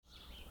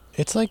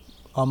It's like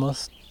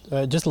almost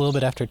just a little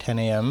bit after 10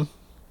 a.m.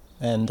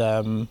 and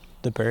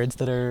the birds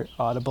that are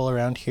audible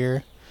around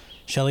here,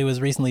 Shelley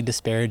was recently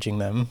disparaging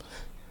them.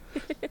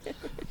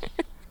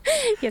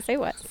 Yes, I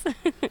was.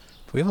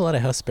 We have a lot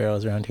of house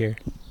sparrows around here.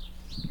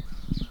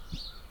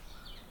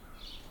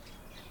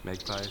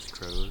 Magpies,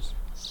 crows.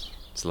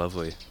 It's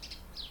lovely.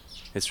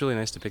 It's really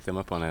nice to pick them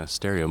up on a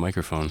stereo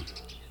microphone.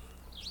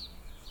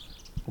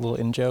 A little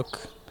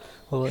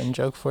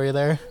in-joke for you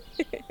there.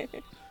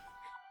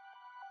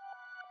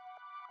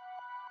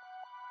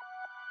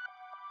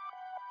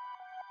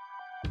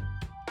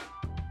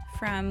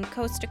 From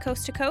coast to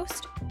coast to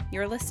coast,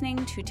 you're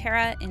listening to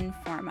Terra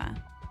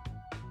Informa.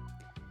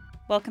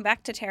 Welcome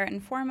back to Terra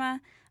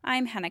Informa.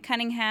 I'm Hannah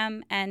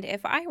Cunningham, and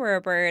if I were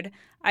a bird,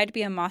 I'd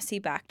be a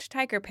mossy-backed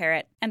tiger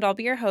parrot, and I'll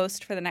be your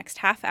host for the next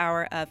half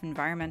hour of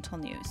environmental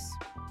news.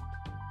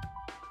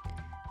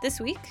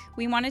 This week,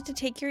 we wanted to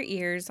take your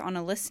ears on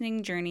a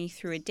listening journey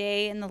through a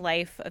day in the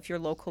life of your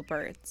local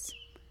birds.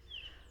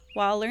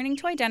 While learning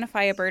to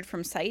identify a bird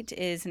from sight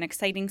is an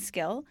exciting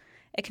skill,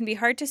 it can be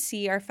hard to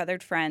see our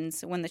feathered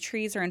friends when the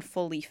trees are in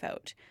full leaf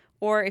out,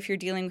 or if you're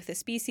dealing with a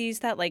species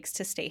that likes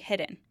to stay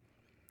hidden.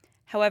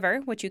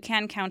 However, what you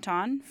can count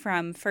on,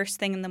 from first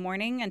thing in the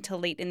morning until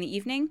late in the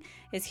evening,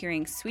 is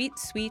hearing sweet,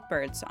 sweet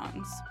bird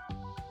songs.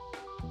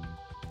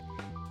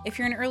 If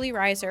you're an early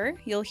riser,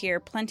 you'll hear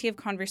plenty of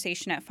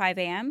conversation at 5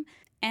 a.m.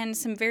 and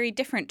some very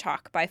different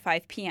talk by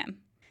 5 p.m.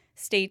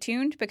 Stay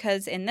tuned,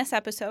 because in this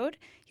episode,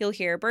 you'll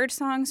hear bird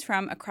songs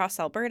from across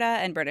Alberta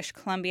and British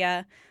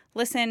Columbia,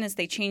 listen as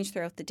they change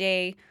throughout the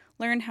day,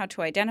 learn how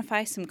to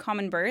identify some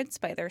common birds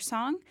by their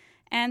song,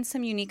 and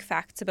some unique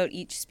facts about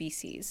each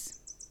species.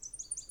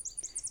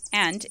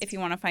 And if you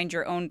want to find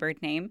your own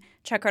bird name,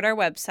 check out our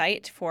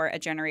website for a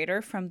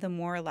generator from the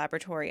Moore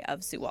Laboratory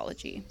of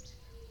Zoology.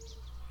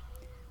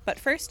 But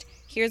first,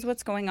 here's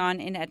what's going on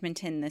in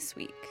Edmonton this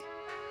week.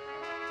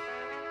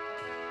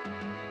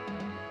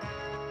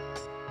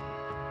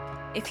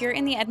 If you're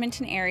in the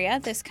Edmonton area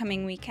this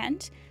coming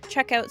weekend,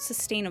 check out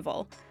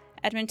Sustainable,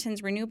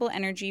 Edmonton's renewable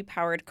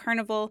energy-powered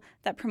carnival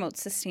that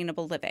promotes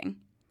sustainable living.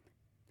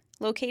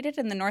 Located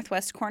in the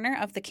northwest corner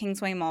of the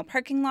Kingsway Mall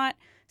parking lot,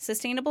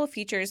 Sustainable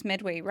features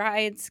midway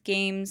rides,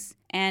 games,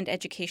 and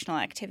educational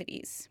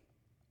activities.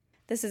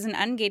 This is an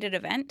ungated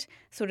event,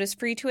 so it is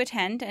free to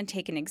attend and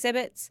take in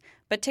exhibits,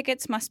 but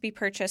tickets must be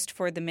purchased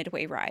for the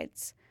midway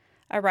rides.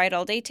 A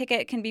ride-all-day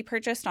ticket can be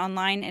purchased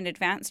online in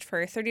advance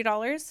for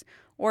 $30,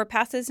 or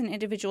passes and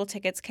individual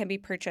tickets can be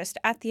purchased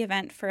at the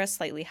event for a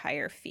slightly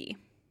higher fee.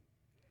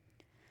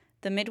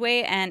 The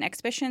midway and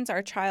exhibitions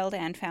are child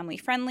and family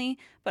friendly,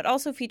 but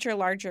also feature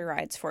larger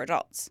rides for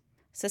adults.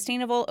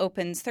 Sustainable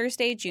opens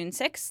Thursday, June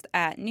 6th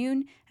at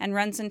noon and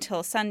runs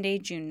until Sunday,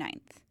 June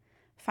 9th.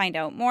 Find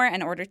out more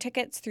and order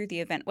tickets through the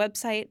event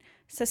website,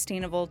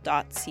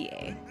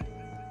 sustainable.ca.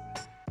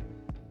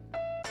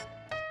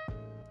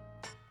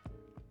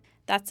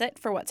 That's it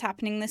for what's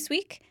happening this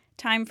week.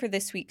 Time for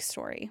this week's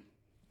story.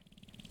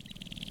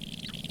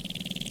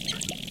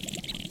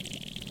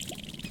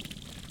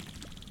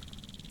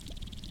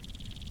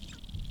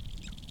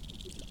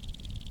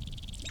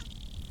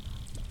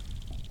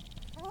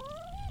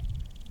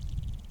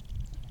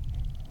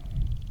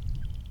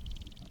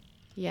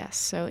 Yes,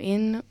 so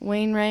in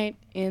Wainwright,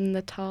 in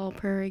the tall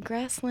prairie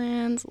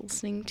grasslands,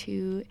 listening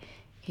to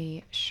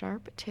a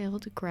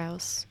sharp-tailed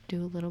grouse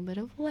do a little bit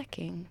of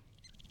lecking.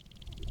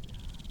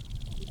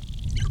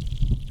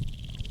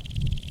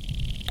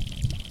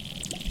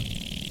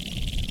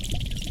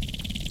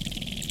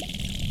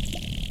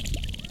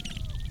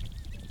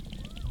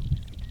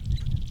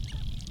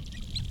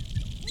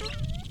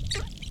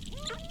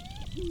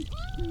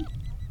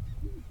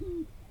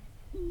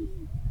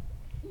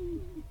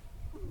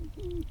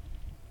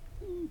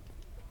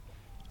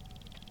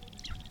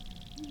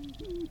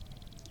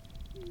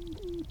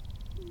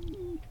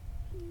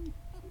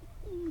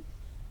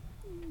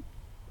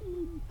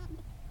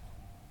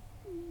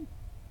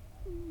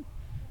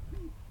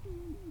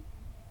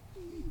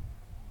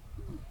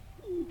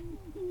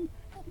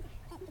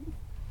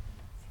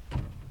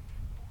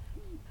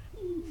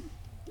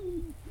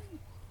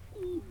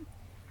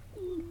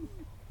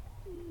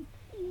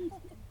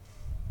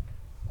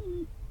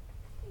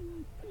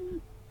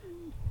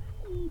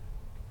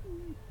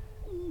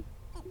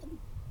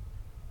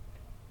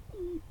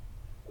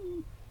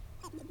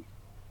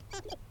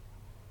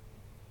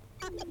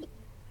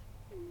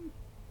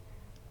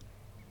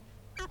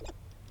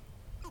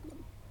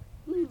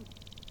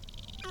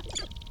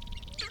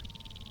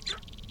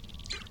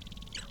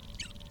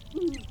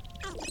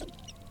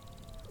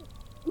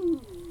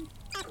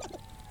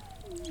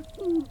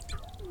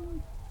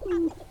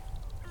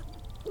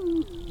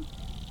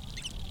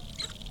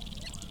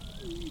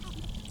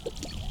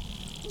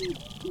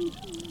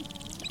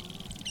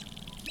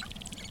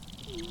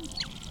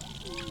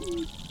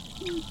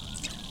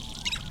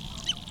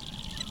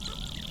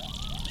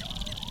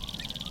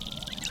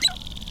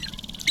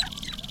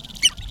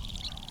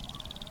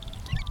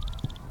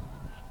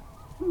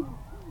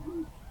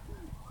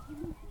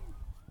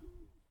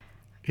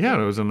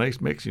 Yeah, it was a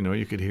nice mix.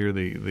 You could hear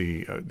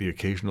the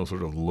occasional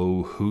sort of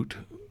low hoot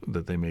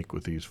that they make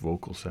with these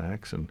vocal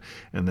sax, and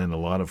then a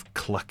lot of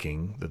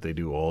clucking that they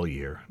do all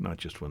year, not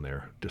just when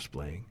they're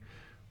displaying.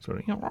 Sort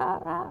of,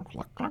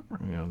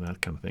 that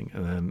kind of thing,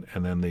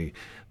 and then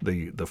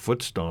the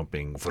foot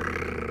stomping,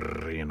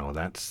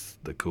 that's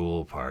the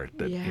cool part.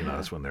 That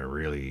that's when they're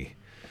really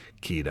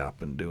keyed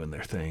up and doing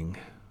their thing.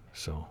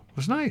 So it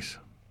was nice.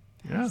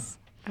 Yes.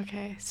 Yeah.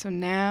 Okay, so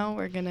now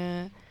we're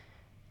gonna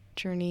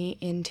journey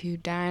into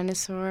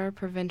Dinosaur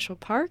Provincial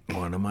Park.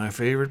 One of my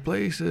favorite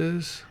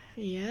places.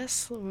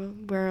 Yes,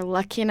 we're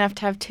lucky enough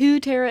to have 2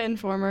 Terra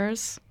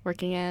Informers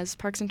working as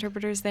parks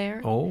interpreters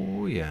there.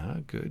 Oh, yeah,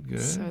 good.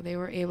 So they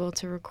were able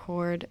to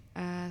record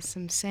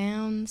some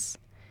sounds.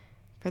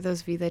 For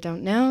those of you that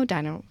don't know,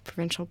 Dino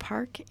Provincial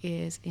Park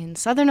is in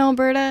southern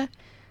Alberta,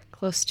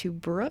 close to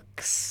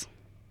Brooks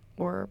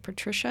or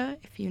Patricia,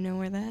 if you know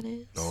where that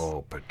is.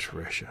 Oh,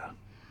 Patricia.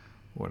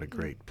 What a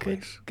great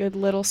place. Good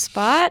little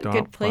spot, Stop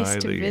good place by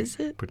to the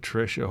visit.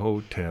 Patricia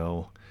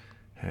Hotel.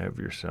 Have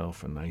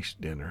yourself a nice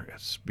dinner.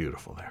 It's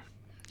beautiful there.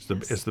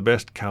 It's the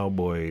best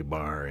cowboy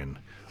bar in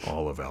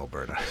all of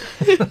Alberta,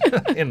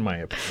 in my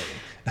opinion.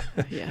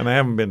 Yeah. And I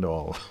haven't been to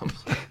all of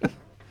them.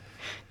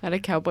 Not a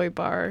cowboy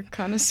bar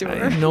connoisseur.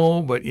 I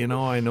know, but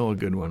I know a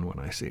good one when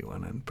I see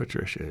one, and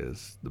Patricia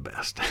is the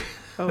best.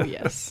 Oh,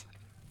 yes.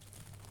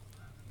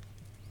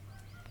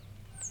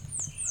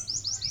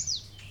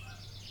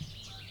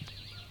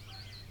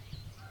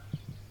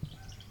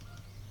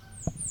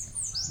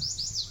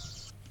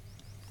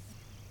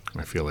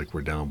 I feel like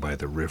we're down by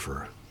the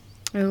river.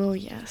 Oh,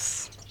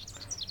 yes.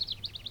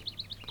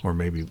 Or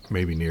maybe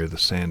near the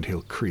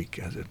Sandhill Creek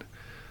as it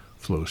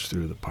flows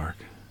through the park.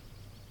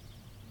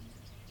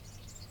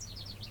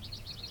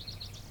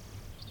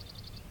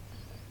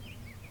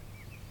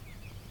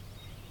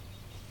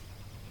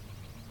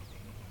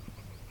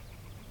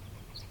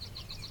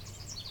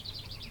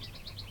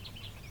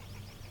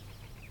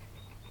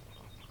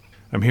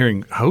 I'm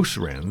hearing house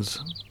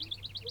wrens.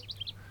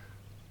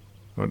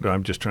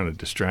 I'm just trying to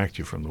distract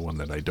you from the one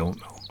that I don't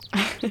know.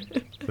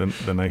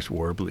 the nice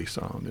warbly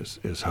sound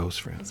is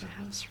house wren. It's a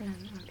house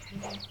wren,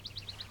 okay.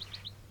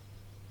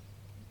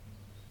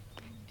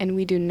 And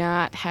we do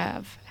not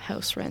have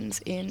house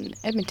wrens in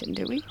Edmonton,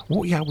 do we?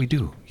 Oh, yeah, we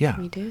do. Yeah.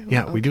 We do?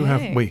 Yeah, we do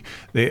have. Okay.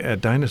 At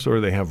Dinosaur,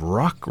 they have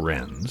rock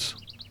wrens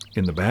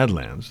in the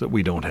Badlands that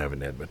we don't have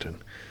in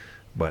Edmonton.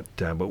 But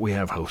we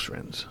have house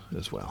wrens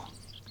as well.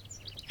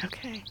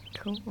 Okay,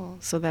 cool.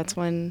 So that's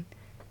when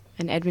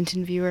an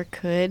Edmonton viewer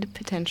could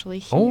potentially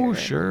hear. Oh,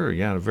 sure.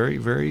 Yeah, very,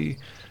 very,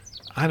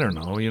 I don't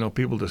know.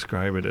 People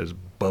describe it as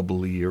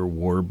bubbly or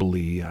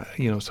warbly.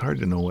 It's hard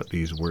to know what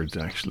these words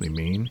actually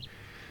mean.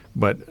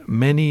 But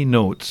many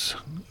notes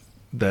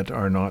that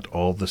are not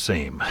all the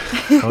same.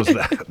 How's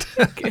that?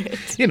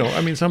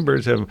 Good. Some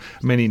birds have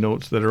many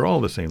notes that are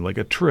all the same, like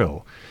a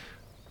trill.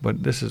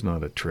 But this is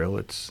not a trill.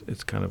 It's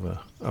kind of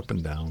a up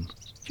and down.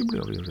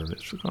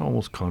 It's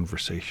almost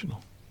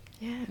conversational.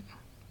 Yeah.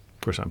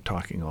 Of course, I'm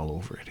talking all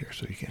over it here,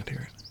 so you can't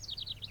hear it.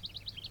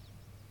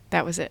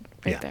 That was it,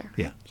 right there.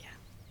 Yeah.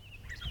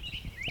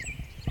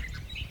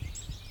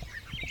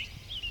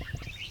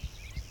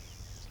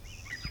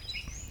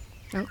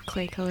 Oh,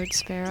 clay-colored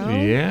sparrow.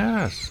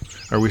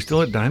 Yes. Are we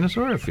still at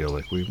Dinosaur? I feel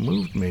like we've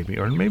moved maybe,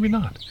 or maybe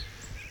not.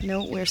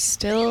 No, we're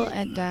still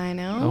at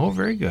Dino. Oh,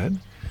 very good.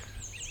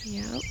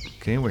 Yep.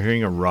 Okay, we're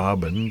hearing a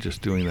robin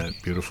just doing that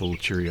beautiful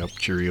cheery up,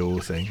 cheerio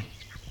thing.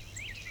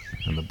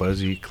 And the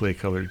buzzy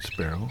clay-colored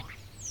sparrow.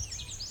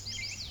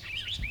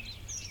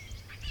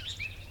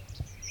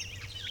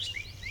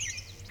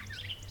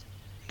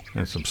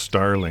 And some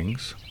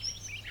starlings.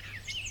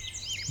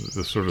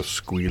 The sort of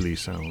squealy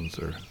sounds,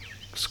 or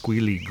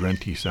squealy,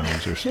 grunty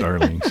sounds, are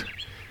starlings.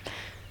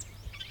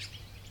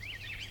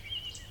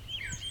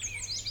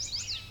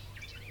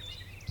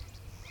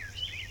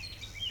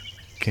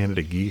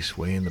 Canada geese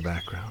way in the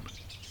background.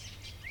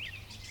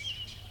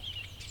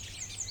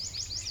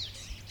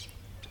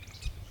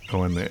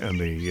 Oh, and now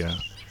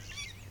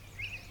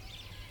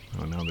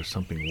there's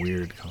something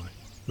weird coming.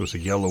 There was a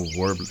yellow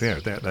warbler there.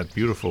 That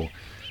beautiful,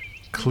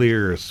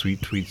 clear,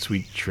 sweet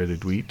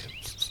shredded wheat.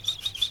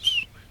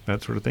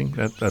 That sort of thing.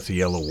 That's a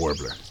yellow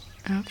warbler.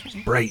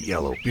 Okay. Bright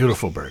yellow,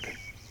 beautiful bird.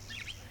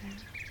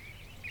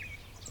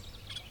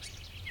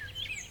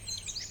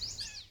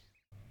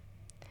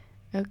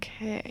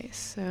 Okay,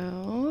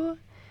 so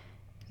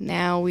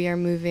now we are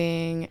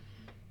moving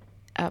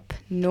up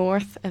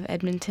north of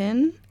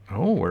Edmonton.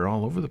 Oh, we're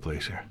all over the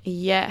place here.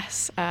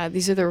 Yes,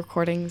 these are the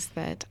recordings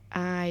that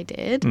I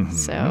did. Mm-hmm.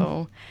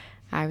 So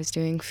I was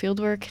doing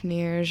fieldwork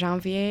near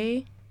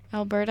Janvier,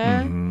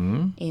 Alberta,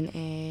 in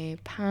a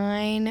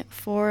pine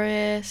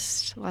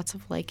forest, lots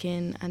of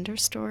lichen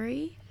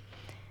understory.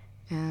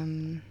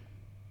 And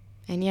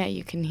yeah,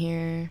 you can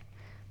hear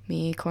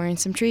me coring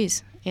some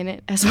trees in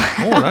it as well.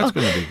 Oh, that's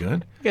going to be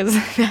good. Because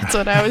that's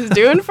what I was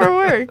doing for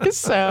work.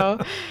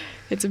 So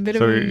it's a bit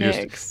of a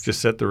mix.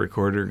 Just set the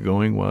recorder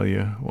going while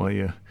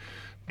you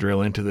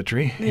drill into the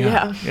tree.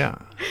 Yeah. Yeah.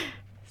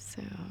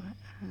 So,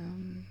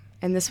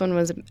 And this one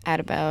was at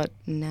about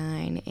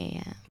 9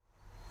 a.m.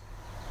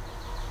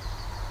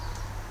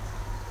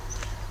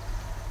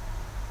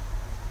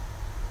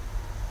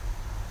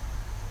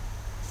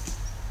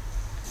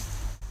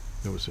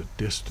 There was a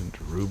distant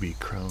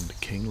ruby-crowned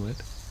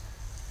kinglet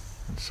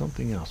and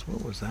something else.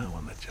 What was that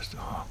one that just,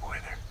 oh boy,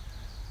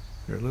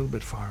 they're a little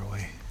bit far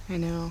away. I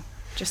know,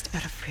 just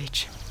out of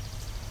reach.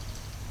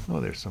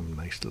 Oh, there's some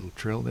nice little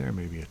trill there,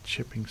 maybe a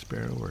chipping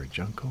sparrow or a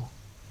junco.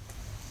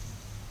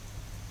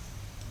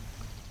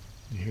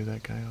 You hear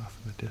that guy off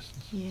in the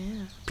distance?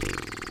 Yeah.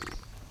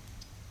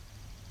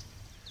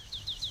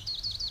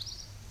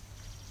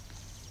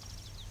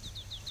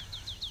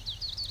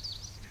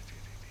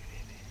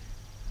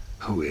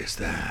 Who is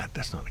that?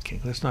 That's not a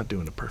kinglet. That's not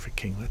doing a perfect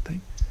kinglet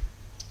thing.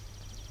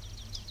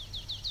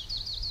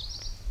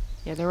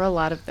 Yeah, there were a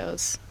lot of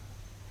those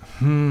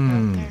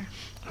out there.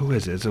 Who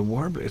is it? It's a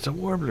warbler. It's a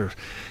warbler.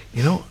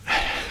 You know.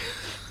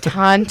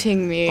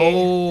 Taunting me.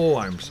 Oh,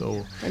 I'm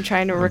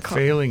trying to recall.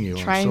 failing you.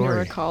 Trying I'm to sorry.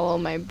 recall all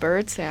my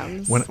bird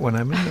sounds. When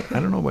I'm in,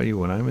 I don't know about you.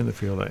 When I'm in the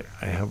field,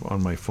 I have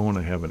on my phone.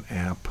 I have an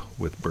app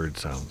with bird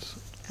sounds.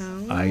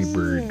 Oh.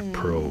 iBird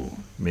Pro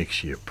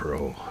makes you a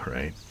pro,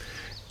 right?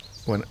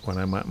 When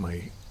I'm at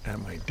my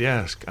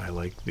desk, I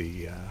like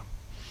the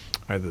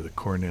either the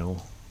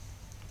Cornell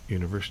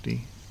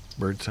University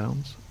bird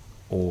sounds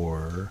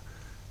or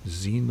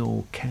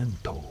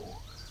Xenocanto,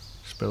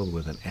 spelled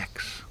with an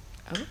X.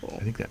 Oh. I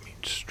think that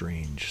means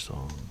strange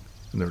song.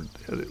 And there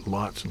are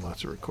lots and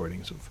lots of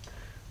recordings of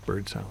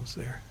bird sounds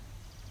there.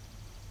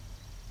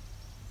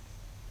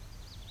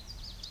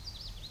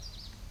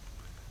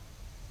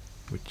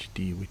 Which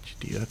D?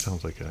 That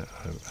sounds like a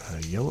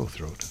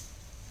yellowthroat.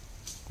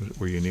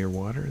 Were you near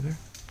water there?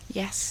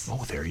 Yes.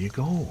 Oh, there you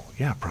go.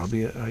 Yeah,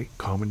 probably a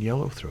common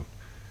yellowthroat.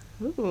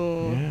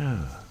 Ooh.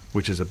 Yeah,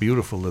 which is a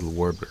beautiful little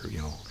warbler, you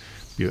know.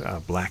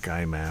 A black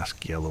eye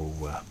mask, yellow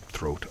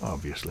throat,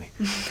 obviously.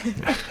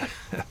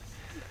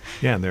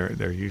 Yeah, and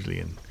they're usually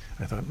in.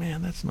 I thought,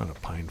 man, that's not a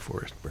pine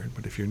forest bird,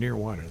 but if you're near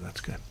water, that's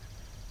good.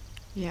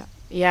 Yeah.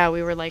 Yeah,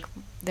 we were like,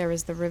 there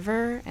was the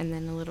river and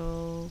then a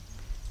little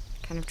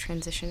kind of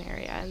transition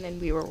area, and then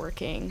we were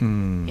working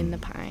in the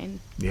pine.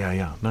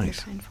 Yeah,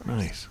 nice, pine forest.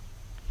 nice.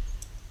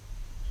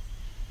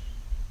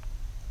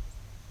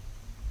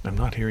 I'm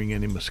not hearing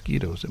any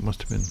mosquitoes. It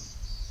must have been.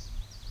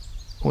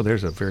 Oh,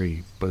 there's a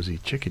very buzzy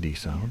chickadee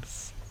sound.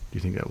 Yes. Do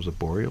you think that was a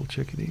boreal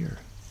chickadee, or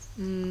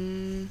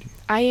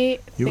I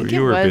you think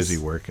were it was, busy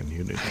working?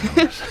 You didn't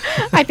notice.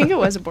 I think it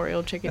was a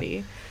boreal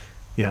chickadee.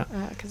 Yeah.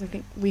 Because I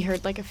think we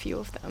heard like a few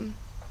of them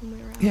when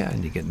we were out Yeah, there.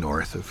 and you get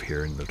north of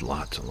here, and there's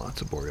lots and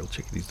lots of boreal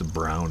chickadees. The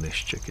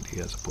brownish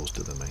chickadee, as opposed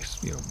to the nice,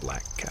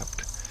 black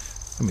capped.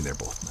 I mean, they're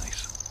both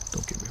nice.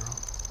 Don't get me wrong.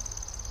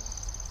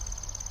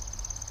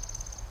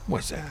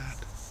 What's that?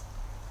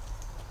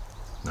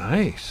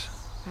 Nice.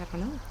 I don't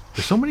know.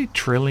 There's so many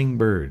trilling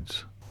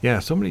birds. Yeah,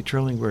 so many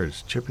trilling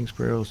birds. Chipping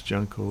sparrows,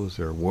 juncos.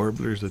 There are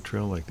warblers that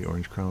trill, like the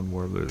orange-crowned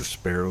warbler. There's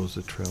sparrows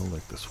that trill,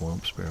 like the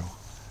swamp sparrow.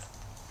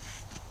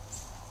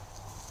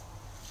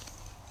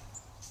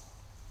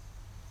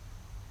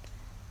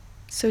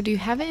 So do you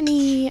have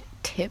any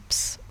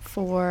tips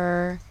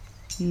for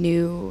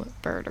new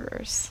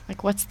birders?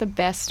 Like, what's the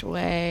best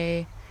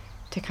way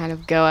to kind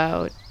of go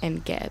out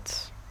and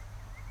get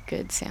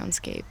good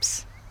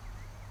soundscapes?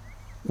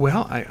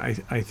 Well, I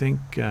think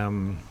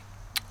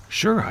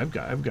sure, I've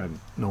got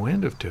no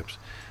end of tips.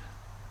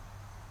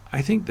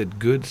 I think that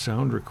good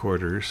sound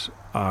recorders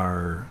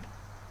are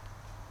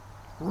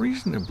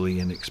reasonably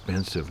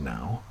inexpensive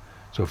now.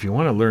 So if you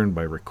want to learn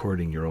by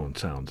recording your own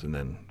sounds and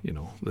then,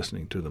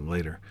 listening to them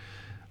later,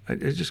 I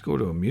just go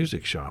to a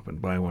music shop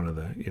and buy one of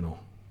the,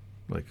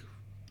 like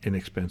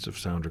inexpensive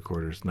sound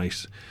recorders,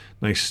 nice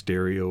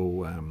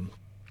stereo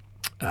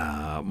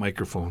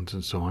microphones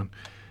and so on.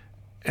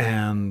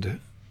 And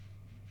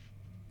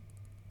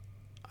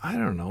I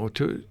don't know,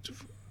 to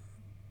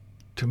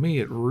me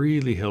it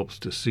really helps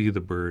to see the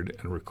bird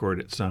and record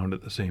its sound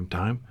at the same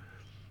time.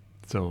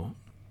 So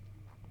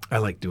I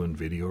like doing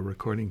video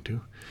recording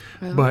too.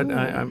 Oh. But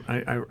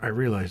I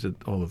realize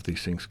that all of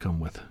these things come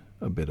with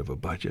a bit of a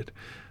budget.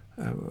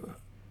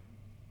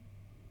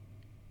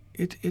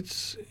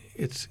 It's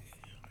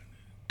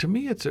to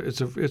me it's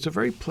a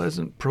very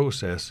pleasant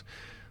process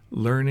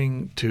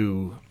learning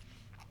to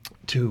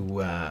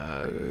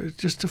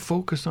just to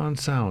focus on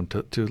sound,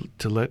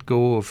 to let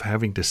go of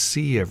having to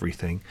see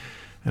everything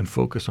and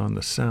focus on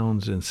the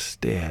sounds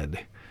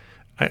instead.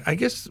 I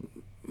guess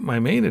my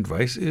main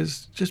advice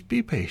is just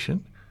be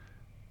patient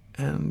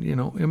and,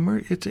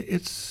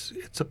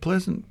 it's a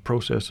pleasant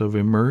process of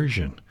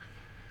immersion.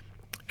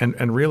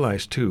 And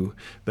realize, too,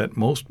 that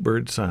most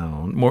bird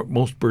song,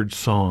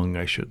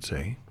 I should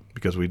say,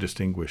 because we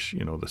distinguish,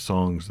 the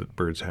songs that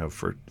birds have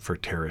for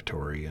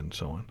territory and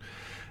so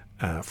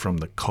on, from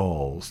the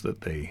calls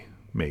that they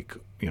make,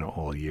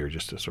 all year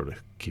just to sort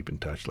of keep in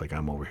touch, like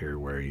I'm over here,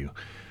 where are you?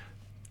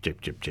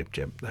 Chip, chip, chip,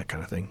 chip, that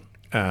kind of thing.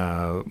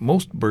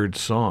 Most bird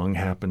song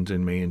happens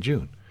in May and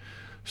June.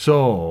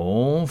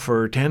 So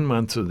for 10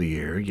 months of the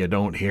year, you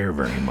don't hear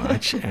very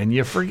much and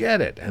you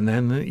forget it. And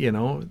then,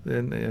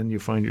 and you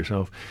find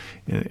yourself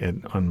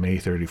on May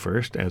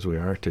 31st, as we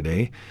are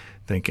today,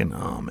 thinking,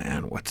 oh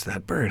man, what's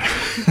that bird?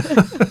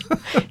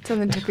 It's on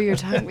the tip of your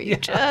tongue, but you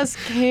just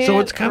can't. So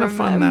it's kind of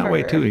fun that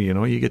way remember.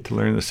 too. You get to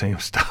learn the same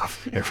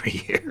stuff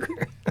every year.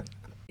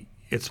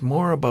 It's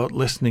more about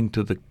listening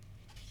to the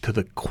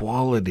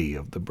quality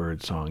of the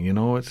bird song.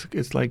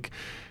 It's like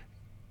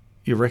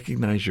you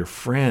recognize your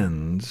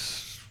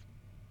friends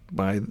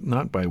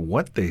not by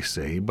what they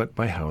say, but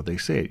by how they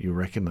say it. You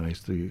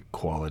recognize the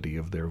quality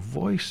of their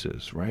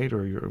voices, right?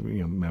 Or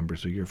your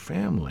members of your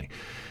family.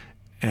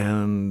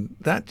 And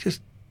that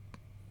just,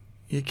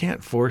 you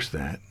can't force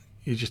that.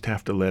 You just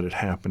have to let it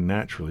happen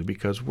naturally,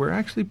 because we're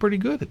actually pretty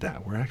good at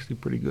that. We're actually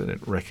pretty good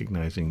at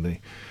recognizing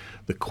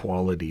the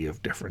quality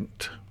of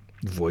different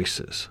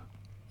voices.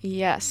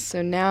 Yes,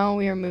 so now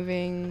we are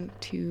moving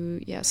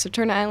to,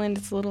 Saturna Island.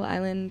 It's a little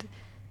island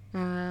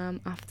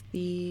off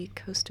the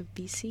coast of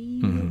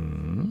BC.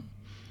 Mm-hmm.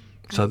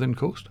 Southern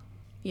coast?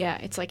 Yeah,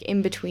 it's like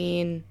in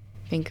between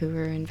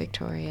Vancouver and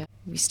Victoria.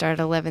 We start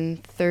at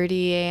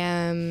 11:30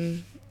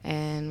 a.m.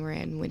 and we're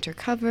in winter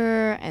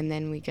cover, and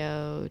then we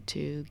go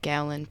to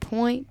Gowland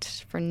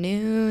Point for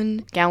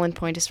noon. Gowland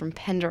Point is from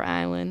Pender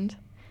Island.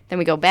 Then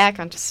we go back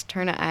onto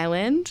Saturna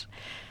Island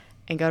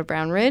and go to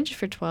Brown Ridge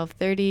for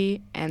 12:30,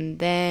 and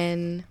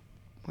then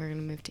we're going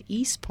to move to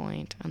East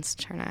Point on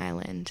Saturna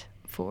Island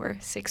for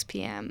 6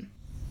 p.m.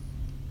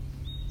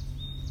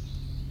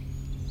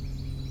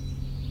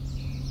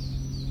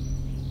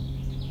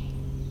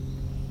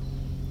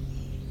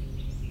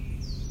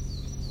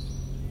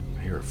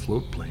 I hear a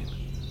float plane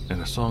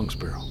and a song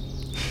sparrow.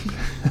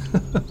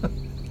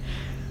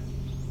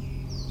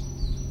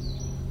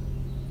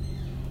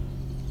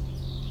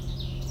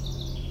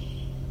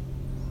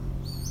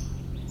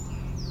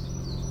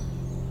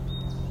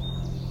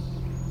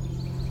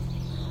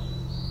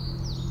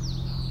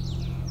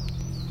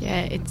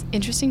 Yeah, it's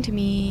interesting to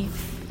me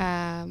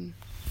how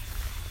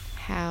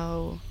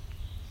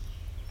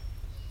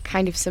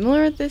kind of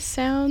similar the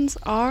sounds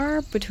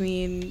are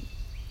between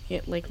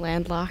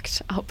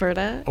landlocked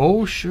Alberta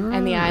Oh, sure.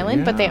 and the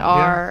island, but they yeah.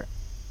 are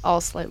all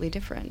slightly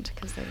different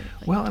because they're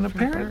Well, and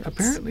different birds.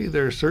 apparently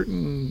there are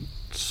certain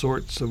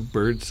sorts of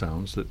bird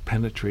sounds that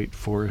penetrate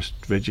forest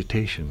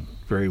vegetation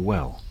very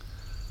well.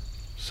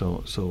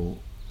 So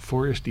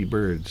foresty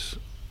birds,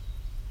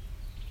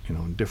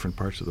 in different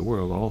parts of the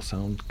world all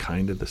sound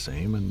kind of the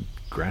same, and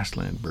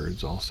grassland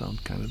birds all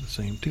sound kind of the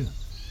same too.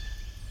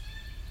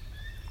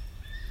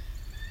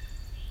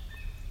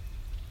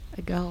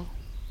 A gull.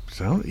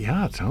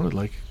 It sounded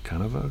like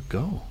kind of a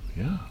gull.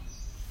 Yeah.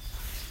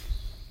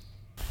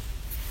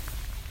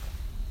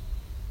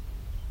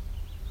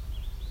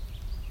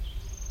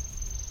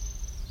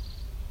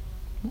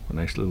 Oh, a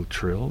nice little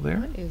trill there.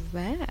 What is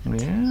that?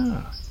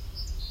 Yeah.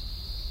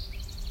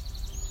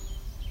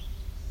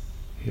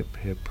 Hip,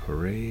 hip,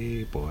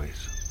 hooray,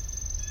 boys.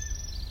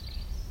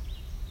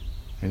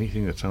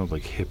 Anything that sounds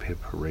like hip, hip,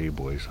 hooray,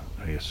 boys,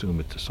 I assume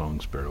it's a song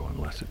sparrow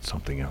unless it's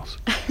something else.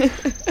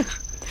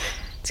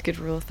 It's a good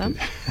rule of thumb.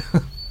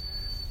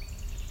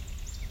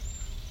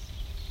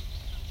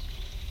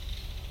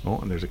 Oh,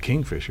 and there's a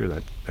kingfisher.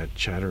 That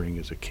chattering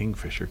is a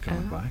kingfisher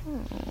coming by.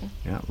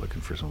 Yeah, looking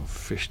for some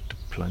fish to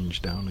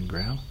plunge down and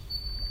grab.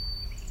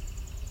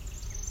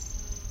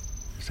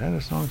 Is that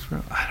a song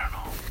sparrow? I don't know.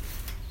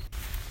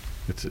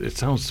 It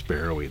sounds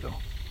sparrowy though.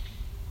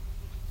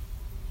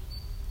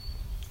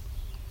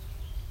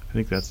 I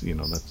think that's.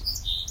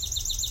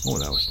 Oh,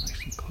 that was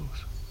nice and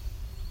close.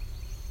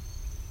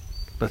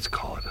 Let's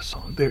call it a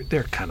song.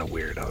 They're kind of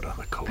weird out on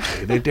the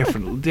coast. They're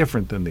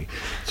different than the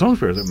song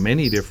sparrows. There are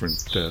many different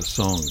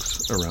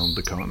songs around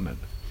the continent.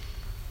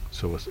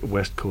 So a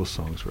West Coast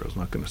song sparrow is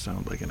not going to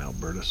sound like an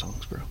Alberta song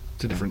sparrow.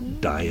 It's a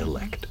different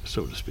dialect,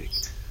 so to speak.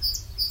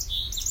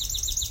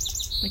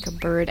 Like a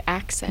bird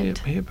accent.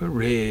 Hip, hip,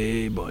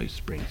 hooray, boys,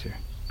 spring's here.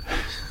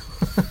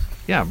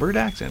 Yeah, bird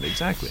accent,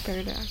 exactly.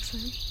 Bird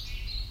accent.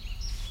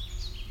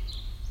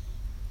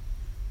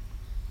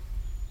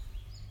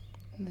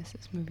 This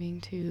is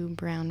moving to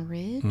Brown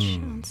Ridge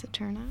on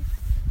Saturna.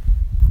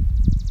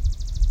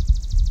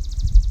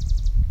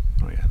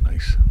 Oh yeah,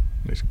 nice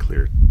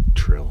clear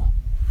trill.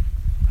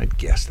 I'd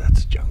guess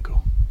that's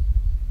junco.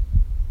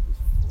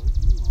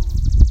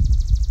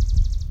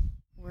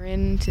 We're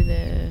into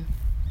the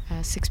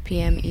 6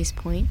 p.m. East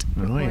Point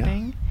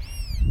recording.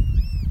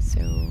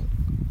 So,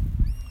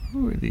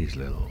 Who are these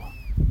little?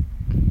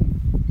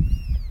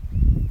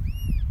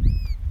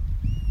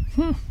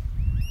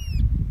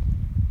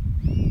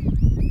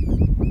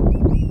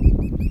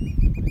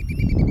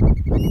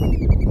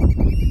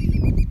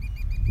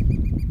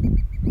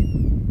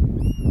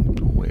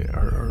 Wait,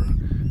 are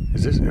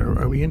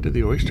we into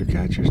the oyster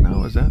catchers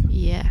now? Is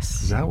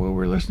yes. that what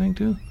we're listening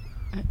to?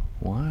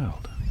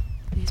 Wild.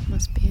 These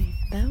must be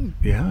them.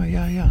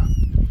 Yeah.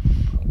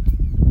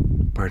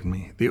 Pardon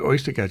me. The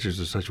oyster catchers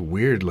are such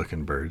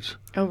weird-looking birds.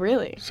 Oh,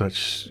 really?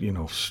 Such,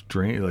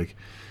 strange. Like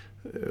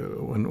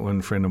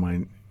one friend of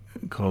mine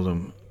calls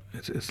them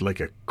It's like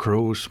a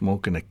crow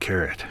smoking a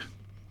carrot.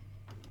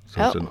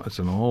 So it's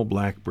an all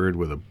black bird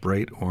with a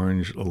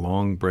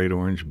long bright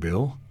orange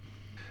bill.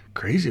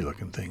 Crazy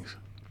looking things.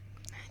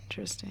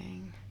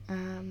 Interesting.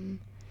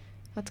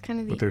 That's kind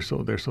of the. But they're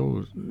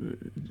so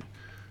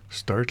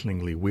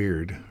startlingly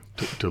weird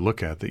to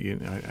look at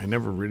that I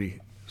never really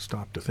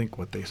stopped to think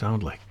what they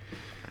sound like.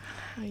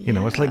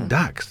 It's like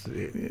ducks.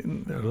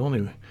 There's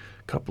only a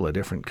couple of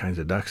different kinds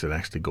of ducks that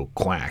actually go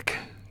quack.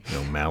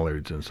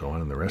 Mallards and so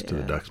on, and the rest of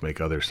the ducks make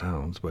other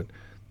sounds, but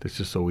it's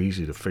just so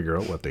easy to figure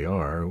out what they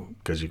are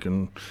because you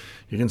can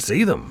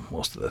see them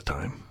most of the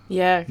time.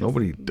 Yeah.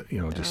 Nobody,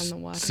 just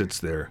sits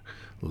there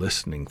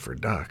listening for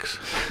ducks,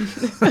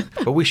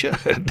 but we should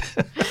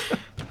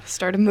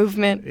start a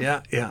movement.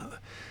 Yeah.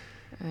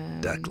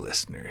 Duck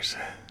listeners.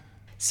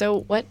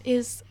 So, what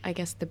is, I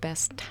guess, the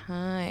best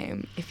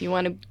time if you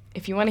want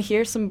to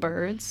hear some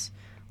birds?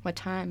 What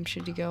time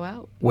should you go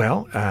out?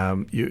 Well,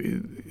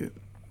 the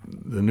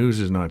news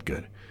is not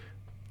good.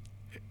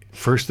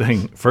 First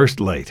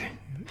light.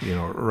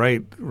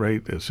 Right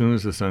as soon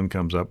as the sun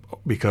comes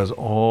up, because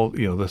all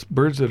the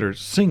birds that are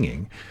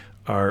singing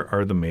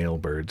are the male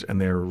birds,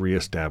 and they're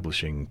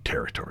reestablishing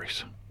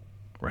territories,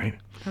 right?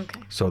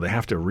 Okay. So they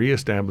have to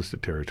reestablish the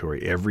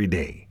territory every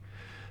day.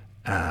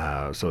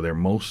 So they're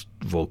most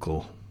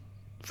vocal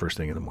first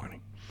thing in the morning.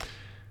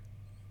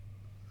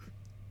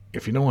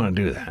 If you don't want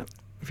to do that,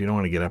 if you don't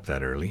want to get up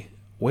that early,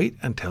 wait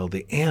until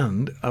the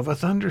end of a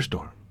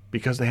thunderstorm,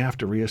 because they have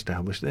to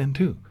reestablish then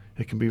too.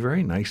 It can be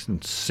very nice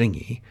and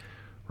singy,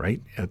 right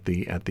at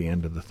the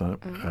end of the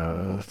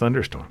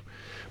thunderstorm.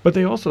 But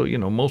they also,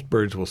 most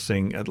birds will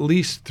sing at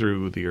least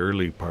through the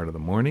early part of the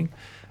morning.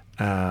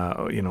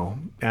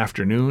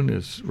 Afternoon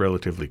is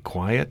relatively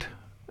quiet.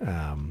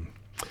 Some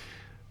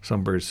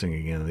birds sing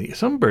again.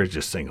 Some birds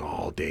just sing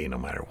all day, no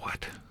matter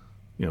what.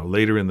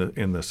 Later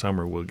in the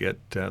summer, we'll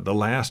get the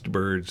last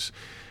birds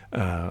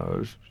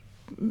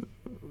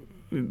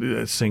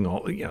sing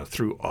all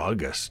through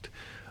August.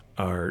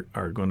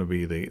 Are going to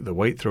be the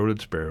white-throated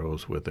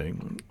sparrows with a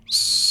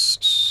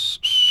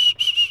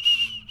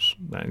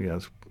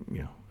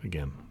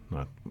again,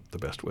 not the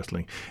best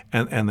whistling,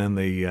 and then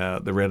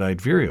the red-eyed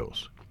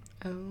vireos.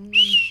 Oh.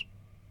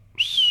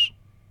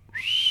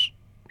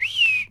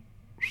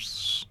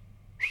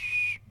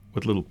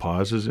 With little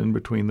pauses in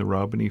between the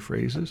robin-y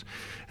phrases.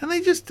 And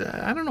they just,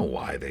 I don't know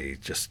why, they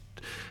just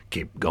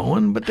keep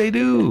going, but they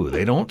do.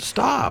 They don't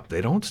stop.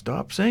 They don't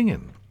stop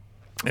singing.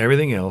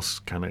 Everything else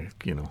kind of,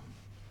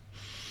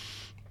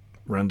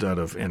 runs out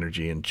of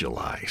energy in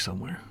July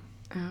somewhere.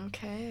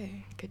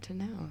 Okay, good to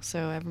know.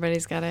 So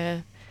everybody's got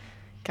to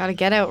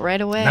get out right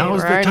away.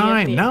 Now's the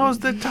time. Now's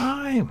the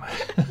time.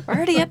 We're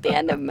already at the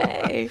end of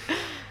May.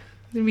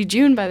 It's going to be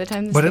June by the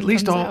time this But thing at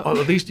least comes out.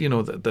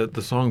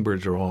 the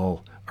songbirds are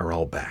all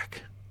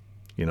back.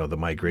 The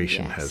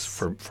migration has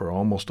for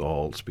almost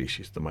all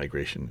species, the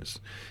migration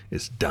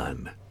is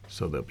done.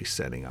 So they'll be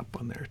setting up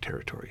on their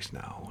territories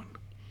now.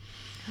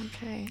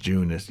 Okay.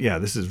 June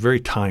this is very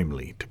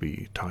timely to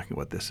be talking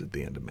about this at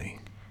the end of May.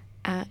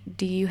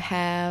 Do you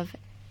have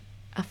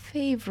a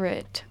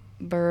favorite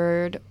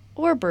bird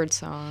or bird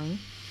song?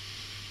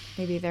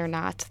 Maybe they're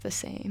not the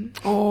same.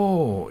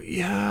 Oh,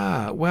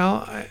 yeah.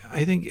 Well,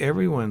 I think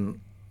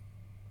everyone,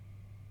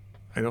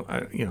 I'm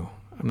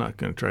not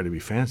going to try to be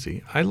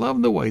fancy. I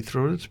love the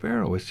white-throated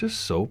sparrow. It's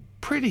just so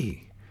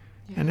pretty.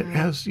 Yeah. And it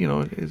has,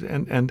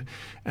 and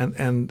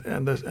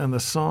the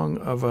song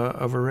of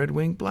a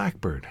red-winged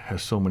blackbird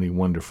has so many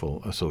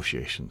wonderful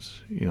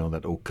associations.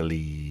 That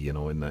Okali,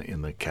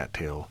 in the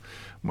cattail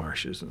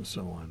marshes and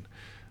so on.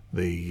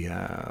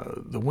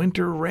 The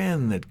winter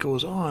wren that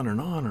goes on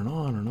and on and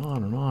on and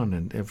on and on,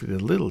 and every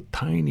little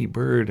tiny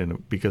bird,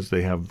 and because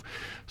they have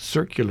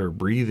circular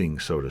breathing,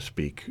 so to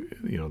speak,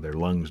 their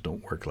lungs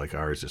don't work like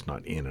ours. It's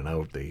not in and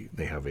out.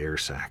 They have air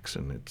sacs,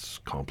 and it's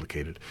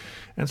complicated,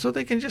 and so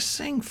they can just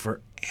sing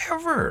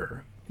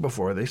forever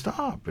before they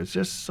stop. It's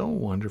just so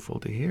wonderful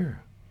to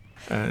hear.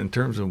 In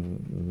terms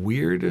of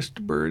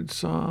weirdest bird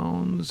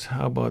sounds,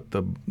 how about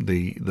the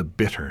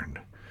bittern?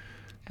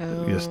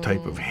 This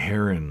type of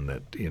heron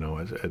that,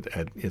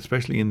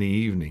 especially in the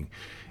evening,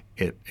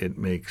 it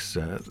makes...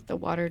 the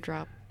water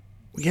drop.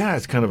 Yeah,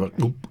 it's kind of a...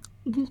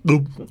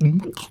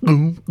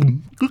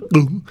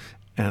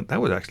 And that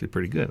was actually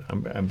pretty good.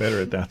 I'm better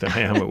at that than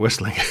I am at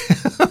whistling.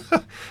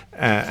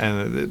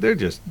 And they're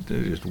just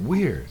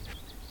weird.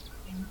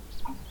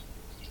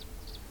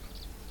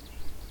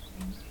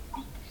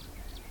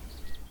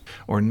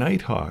 Or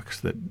nighthawks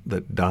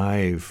that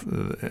dive...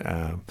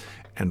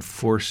 and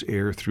force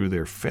air through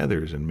their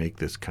feathers and make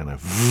this kind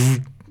of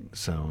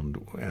sound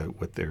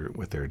with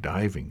their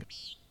diving.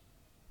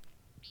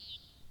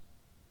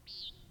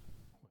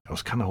 I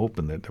was kind of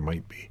hoping that there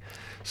might be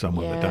some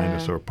on the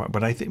dinosaur part,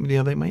 but I think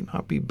they might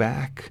not be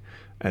back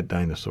at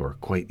dinosaur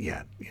quite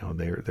yet.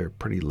 They're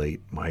pretty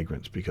late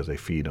migrants because they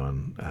feed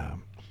on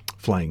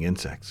flying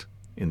insects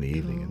in the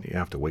evening, and you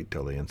have to wait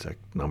till the insect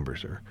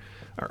numbers are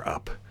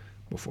up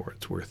before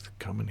it's worth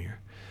coming here.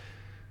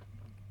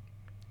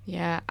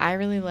 Yeah, I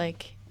really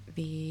like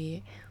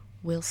the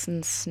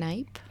Wilson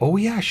snipe. Oh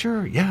yeah,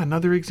 sure. Yeah,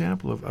 another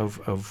example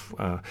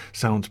of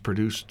sounds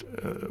produced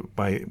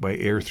by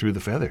air through the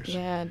feathers.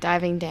 Yeah,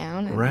 diving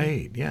down.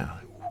 Right. Yeah.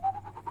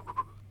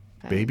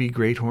 Baby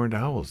great horned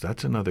owls.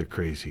 That's another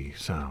crazy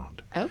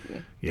sound. Oh.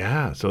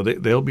 Yeah. So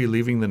they'll be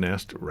leaving the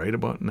nest right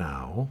about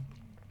now.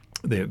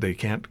 They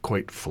can't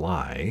quite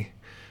fly,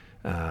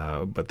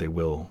 but they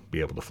will be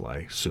able to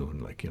fly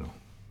soon, like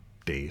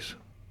days.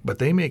 But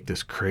they make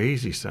this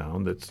crazy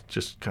sound that's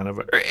just kind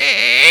of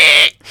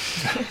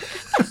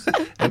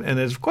and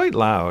it's quite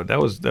loud. That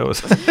was that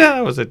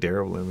was a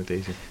terrible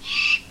imitation.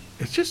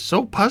 It's just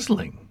so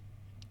puzzling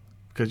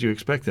because you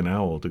expect an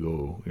owl to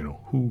go,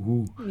 hoo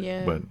hoo.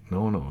 Yeah. But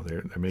no,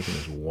 they're making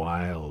this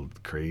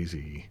wild,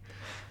 crazy.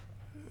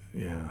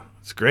 Yeah,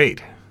 it's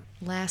great.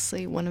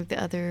 Lastly, one of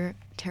the other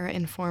Terra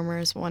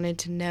informers wanted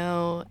to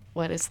know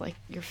what is like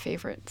your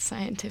favorite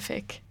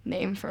scientific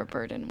name for a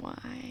bird and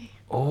why.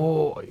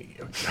 Oh,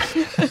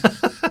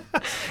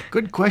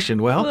 good question.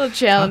 Well, A little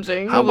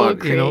challenging. How a little about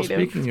creative.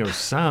 Speaking of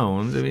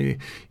sounds? I mean,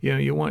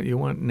 you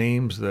want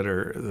names that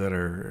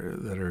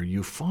are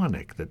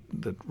euphonic,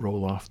 that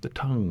roll off the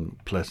tongue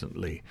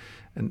pleasantly,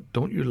 and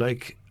don't you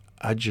like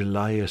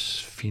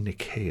Agelaius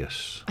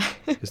phoenicaeus?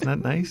 Isn't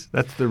that nice?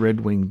 That's the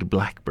red-winged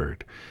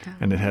blackbird,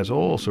 and it has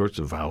all sorts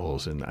of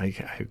vowels, and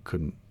I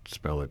couldn't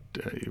spell it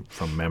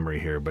from memory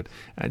here, but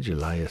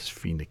Agelaius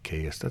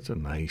phoenicaeus. That's a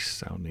nice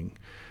sounding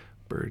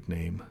bird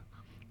name.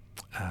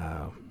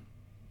 I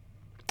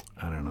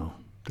don't know.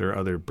 There are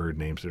other bird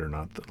names that are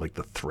not like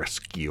the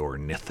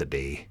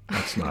Thresciornithidae.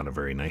 That's not a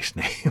very nice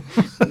name.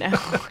 No.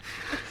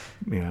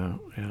 Yeah.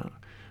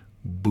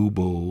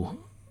 Bubo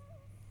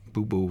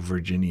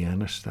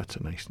virginianus. That's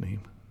a nice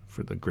name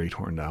for the great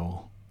horned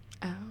owl.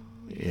 Oh.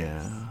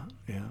 Yeah.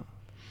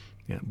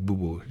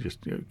 Bubo just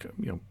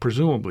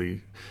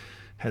presumably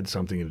had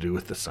something to do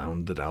with the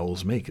sound that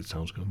owls make. It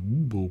sounds like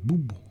bubo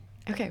bubo.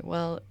 Okay,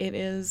 well, it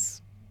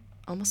is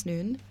almost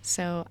noon,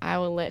 so I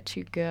will let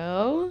you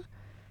go.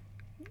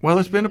 Well,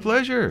 it's been a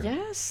pleasure.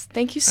 Yes,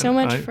 thank you so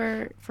much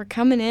for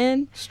coming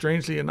in.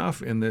 Strangely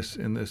enough, in this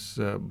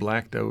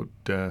blacked out,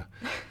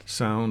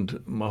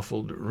 sound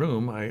muffled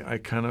room, I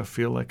kind of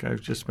feel like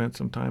I've just spent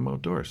some time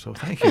outdoors. So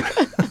thank you.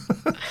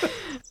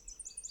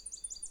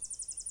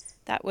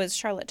 That was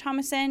Charlotte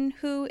Thomason,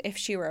 who, if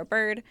she were a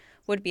bird,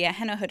 would be a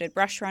henna-hooded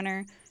brush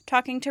runner,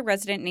 talking to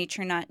resident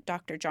nature nut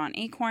Dr. John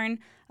Acorn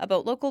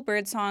about local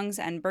bird songs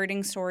and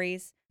birding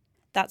stories.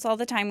 That's all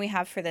the time we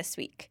have for this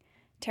week.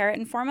 Terra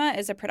Informa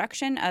is a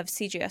production of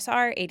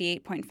CJSR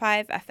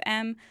 88.5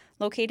 FM,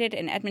 located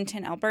in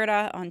Edmonton,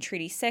 Alberta, on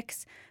Treaty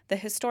 6, the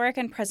historic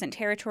and present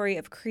territory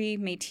of Cree,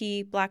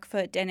 Métis,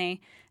 Blackfoot, Dene,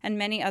 and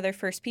many other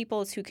First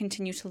Peoples who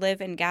continue to live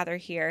and gather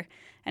here,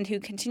 and who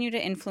continue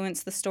to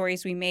influence the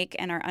stories we make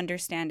and our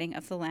understanding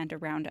of the land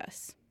around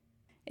us.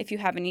 If you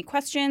have any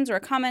questions or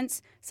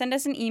comments, send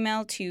us an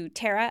email to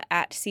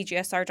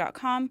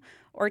terra@cgsr.com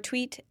or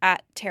tweet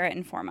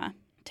 @TerraInforma.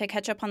 To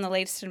catch up on the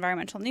latest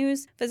environmental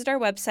news, visit our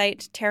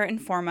website,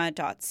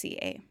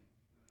 terrainforma.ca.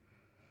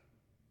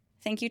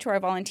 Thank you to our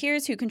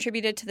volunteers who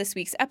contributed to this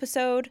week's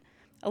episode: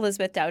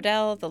 Elizabeth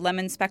Dowdell, the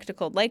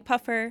lemon-spectacled light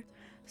puffer;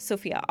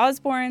 Sophia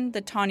Osborne,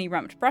 the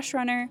tawny-rumped brush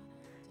runner;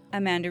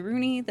 Amanda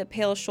Rooney, the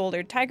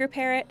pale-shouldered tiger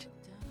parrot;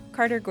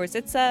 Carter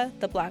Gorzitza,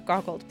 the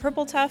black-goggled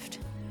purple tuft;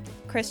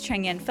 Chris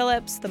Cheng-Yen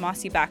Phillips, the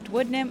mossy-backed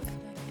wood nymph;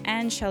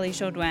 and Shelley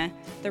Jaudoin,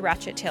 the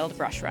ratchet-tailed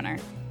brush runner.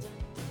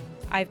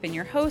 I've been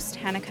your host,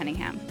 Hannah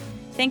Cunningham.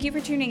 Thank you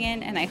for tuning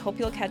in, and I hope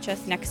you'll catch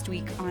us next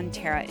week on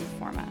Terra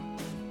Informa.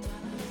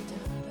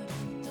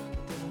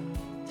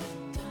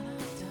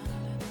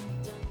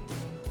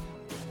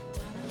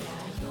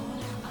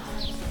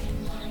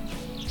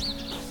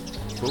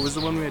 What was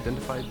the one we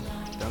identified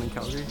down in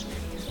Calgary?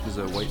 It was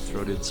a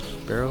white-throated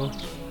sparrow.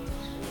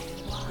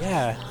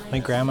 Yeah, my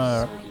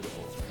grandma,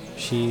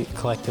 she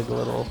collected a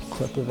little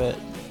clip of it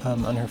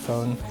on her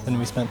phone, and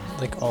we spent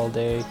like all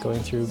day going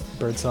through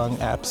birdsong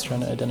apps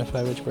trying to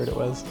identify which bird it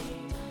was.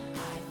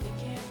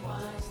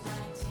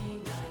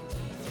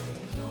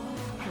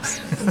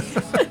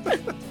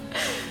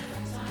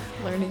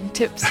 Learning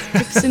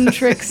tips and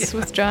tricks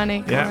with John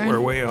Acorn. Yeah, we're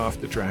way off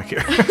the track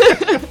here.